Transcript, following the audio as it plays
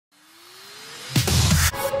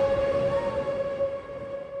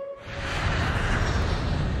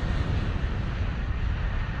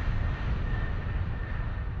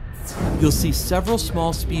you'll see several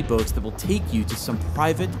small speedboats that will take you to some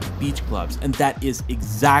private beach clubs, and that is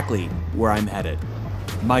exactly where I'm headed.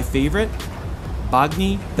 My favorite?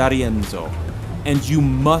 Bagni d'Arienzo, and you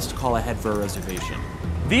must call ahead for a reservation.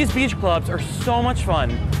 These beach clubs are so much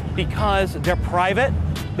fun because they're private,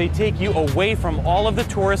 they take you away from all of the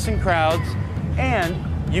tourists and crowds, and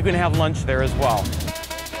you can have lunch there as well.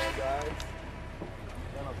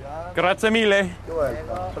 Grazie mille.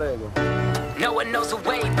 No one knows the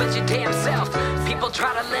way but your damn self. People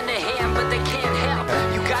try to lend a hand but they can't help.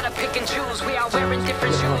 You gotta pick and choose. We are wearing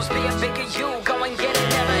different shoes. Be a bigger you. Go and get it,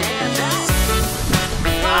 never hands out.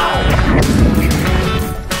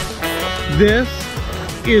 This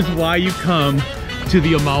is why you come to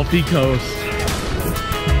the Amalfi Coast.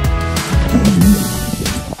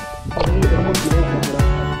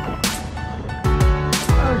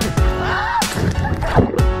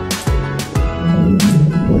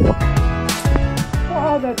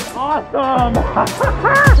 Oh, that's awesome!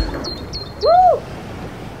 Woo!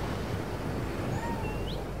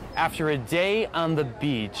 After a day on the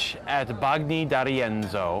beach at Bagni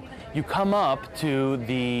d'Arienzo, you come up to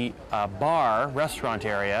the restaurant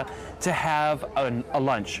area to have a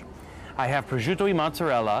lunch. I have prosciutto e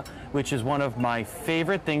mozzarella, which is one of my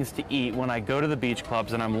favorite things to eat when I go to the beach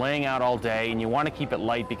clubs and I'm laying out all day and you want to keep it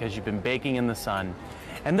light because you've been baking in the sun.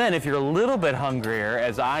 And then if you're a little bit hungrier,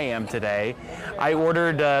 as I am today, I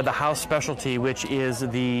ordered the house specialty, which is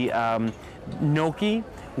the gnocchi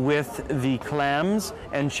with the clams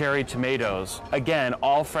and cherry tomatoes. Again,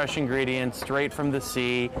 all fresh ingredients, straight from the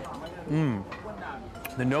sea.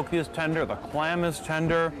 The gnocchi is tender, the clam is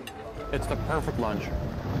tender. It's the perfect lunch.